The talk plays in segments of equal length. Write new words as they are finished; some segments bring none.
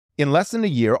In less than a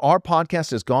year, our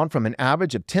podcast has gone from an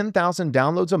average of 10,000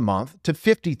 downloads a month to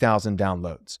 50,000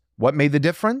 downloads. What made the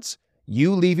difference?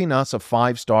 You leaving us a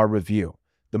 5-star review.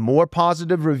 The more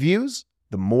positive reviews,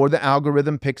 the more the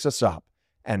algorithm picks us up,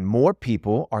 and more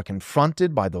people are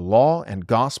confronted by the law and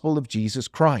gospel of Jesus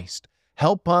Christ.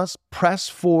 Help us press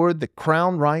forward the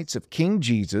crown rights of King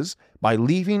Jesus by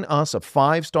leaving us a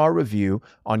 5-star review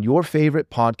on your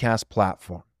favorite podcast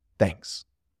platform. Thanks.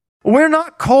 We're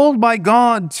not called by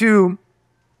God to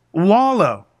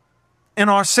wallow in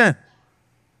our sin.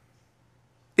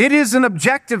 It is an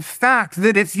objective fact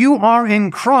that if you are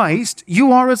in Christ,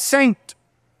 you are a saint.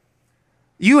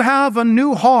 You have a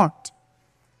new heart.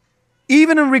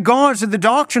 Even in regards to the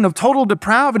doctrine of total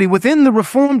depravity within the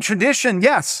Reformed tradition,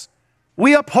 yes,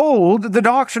 we uphold the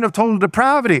doctrine of total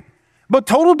depravity. But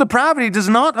total depravity does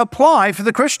not apply for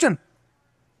the Christian.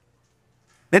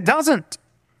 It doesn't.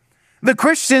 The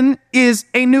Christian is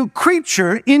a new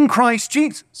creature in Christ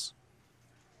Jesus.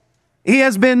 He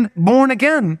has been born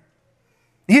again.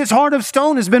 His heart of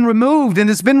stone has been removed and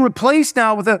has been replaced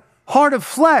now with a heart of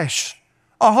flesh,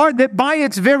 a heart that by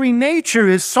its very nature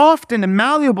is softened and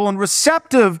malleable and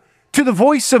receptive to the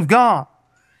voice of God.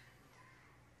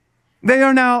 They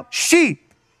are now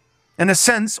sheep, in a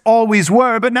sense always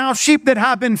were, but now sheep that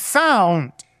have been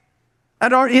found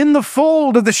and are in the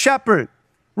fold of the shepherd,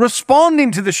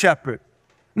 responding to the shepherd,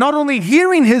 not only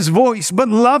hearing his voice, but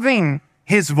loving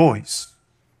his voice.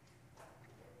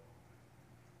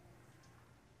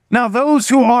 Now, those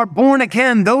who are born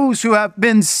again, those who have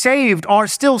been saved, are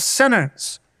still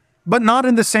sinners, but not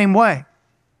in the same way.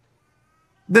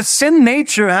 The sin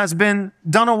nature has been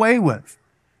done away with.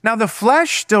 Now, the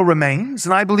flesh still remains,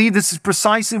 and I believe this is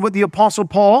precisely what the Apostle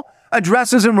Paul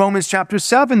addresses in Romans chapter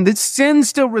 7, that sin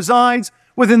still resides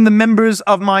within the members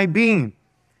of my being.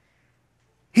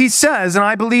 He says, and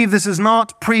I believe this is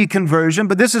not pre-conversion,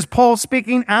 but this is Paul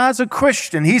speaking as a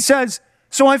Christian. He says,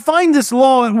 so I find this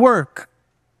law at work,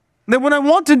 that when I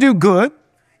want to do good,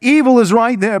 evil is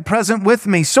right there present with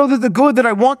me, so that the good that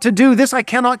I want to do, this I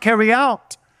cannot carry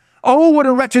out. Oh, what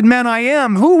a wretched man I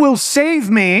am. Who will save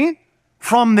me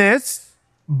from this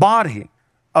body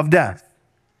of death?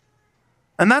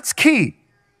 And that's key.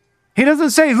 He doesn't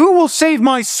say, who will save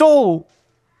my soul?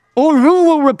 Or who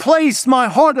will replace my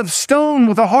heart of stone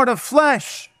with a heart of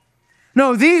flesh?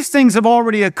 No, these things have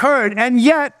already occurred, and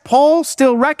yet Paul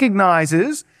still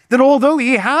recognizes that although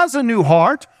he has a new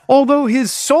heart, although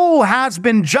his soul has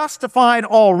been justified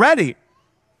already,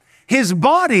 his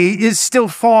body is still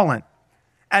fallen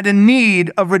and in need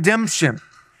of redemption.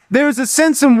 There is a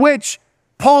sense in which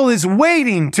Paul is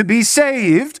waiting to be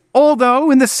saved,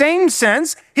 although in the same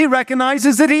sense, he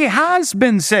recognizes that he has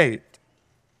been saved.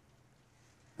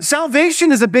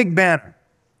 Salvation is a big banner.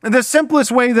 And the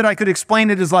simplest way that I could explain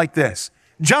it is like this: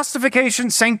 justification,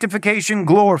 sanctification,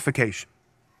 glorification.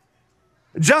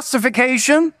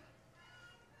 Justification,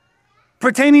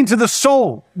 pertaining to the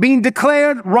soul, being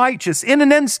declared righteous in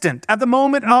an instant at the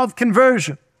moment of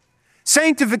conversion.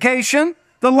 Sanctification,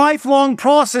 the lifelong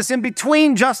process in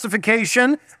between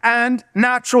justification and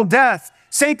natural death.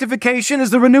 Sanctification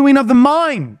is the renewing of the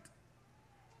mind.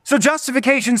 So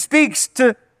justification speaks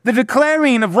to the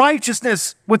declaring of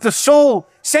righteousness with the soul.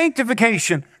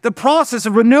 Sanctification, the process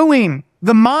of renewing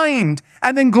the mind.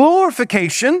 And then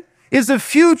glorification is the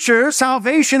future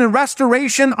salvation and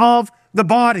restoration of the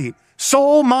body.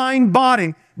 Soul, mind,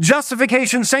 body.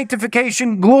 Justification,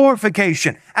 sanctification,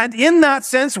 glorification. And in that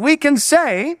sense, we can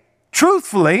say,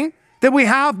 truthfully, that we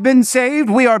have been saved.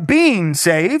 We are being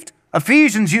saved.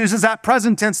 Ephesians uses that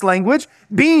present tense language,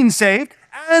 being saved,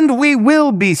 and we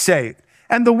will be saved.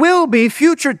 And the will be,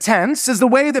 future tense, is the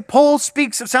way that Paul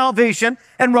speaks of salvation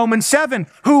in Romans 7.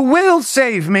 Who will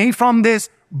save me from this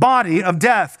body of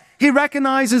death? He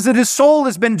recognizes that his soul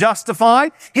has been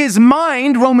justified. His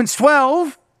mind, Romans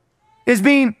 12, is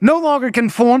being no longer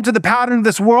conformed to the pattern of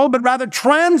this world, but rather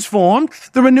transformed,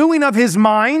 the renewing of his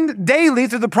mind daily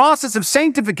through the process of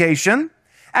sanctification.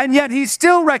 And yet he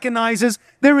still recognizes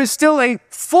there is still a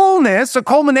fullness, a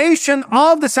culmination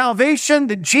of the salvation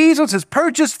that Jesus has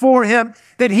purchased for him,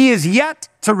 that he is yet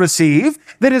to receive,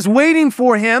 that is waiting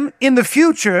for him in the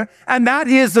future, and that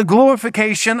is the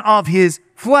glorification of his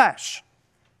flesh.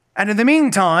 And in the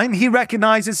meantime, he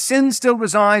recognizes sin still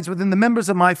resides within the members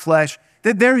of my flesh,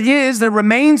 that there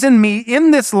remains in me,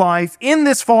 in this life, in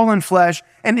this fallen flesh,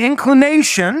 an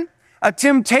inclination, a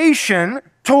temptation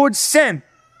towards sin.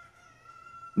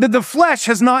 That the flesh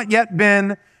has not yet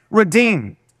been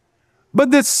redeemed.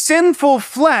 But the sinful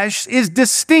flesh is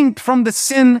distinct from the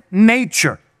sin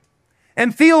nature.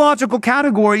 In theological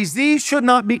categories, these should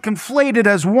not be conflated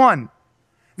as one.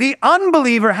 The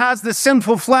unbeliever has the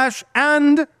sinful flesh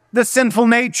and the sinful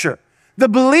nature. The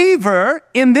believer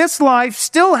in this life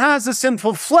still has a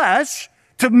sinful flesh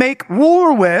to make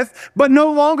war with, but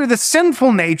no longer the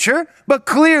sinful nature, but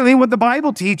clearly what the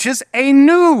Bible teaches, a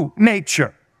new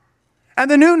nature. And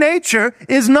the new nature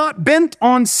is not bent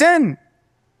on sin.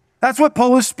 That's what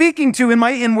Paul is speaking to. In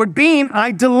my inward being,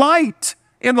 I delight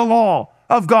in the law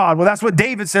of God. Well, that's what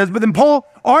David says. But then Paul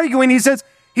arguing, he says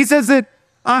that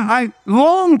I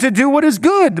long to do what is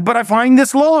good, but I find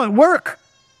this law at work.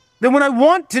 That when I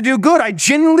want to do good, I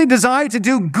genuinely desire to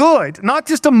do good, not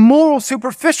just a moral,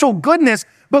 superficial goodness,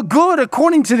 but good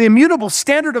according to the immutable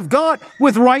standard of God,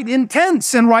 with right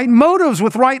intents and right motives,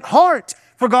 with right heart,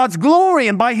 for God's glory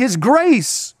and by His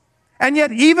grace. And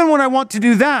yet, even when I want to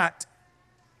do that,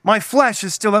 my flesh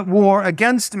is still at war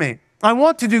against me. I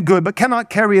want to do good, but cannot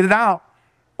carry it out.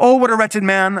 Oh, what a wretched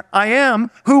man I am.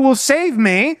 Who will save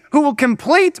me? Who will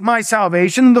complete my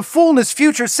salvation in the fullness,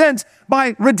 future sense,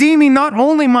 by redeeming not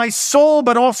only my soul,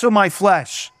 but also my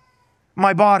flesh,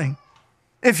 my body?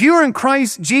 If you're in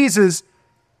Christ Jesus,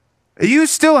 you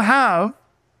still have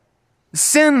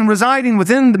sin residing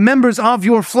within the members of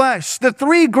your flesh. The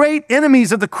three great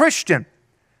enemies of the Christian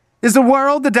is the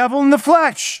world, the devil, and the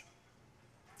flesh.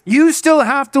 You still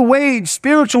have to wage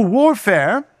spiritual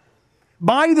warfare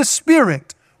by the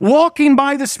Spirit, walking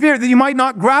by the Spirit, that you might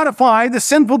not gratify the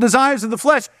sinful desires of the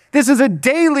flesh. This is a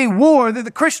daily war that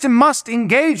the Christian must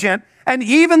engage in. And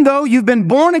even though you've been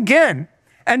born again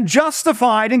and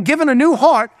justified and given a new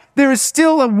heart, there is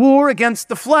still a war against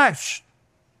the flesh.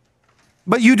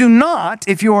 But you do not,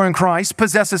 if you are in Christ,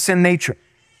 possess a sin nature.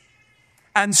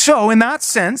 And so, in that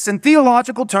sense, in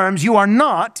theological terms, you are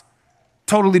not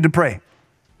totally depraved.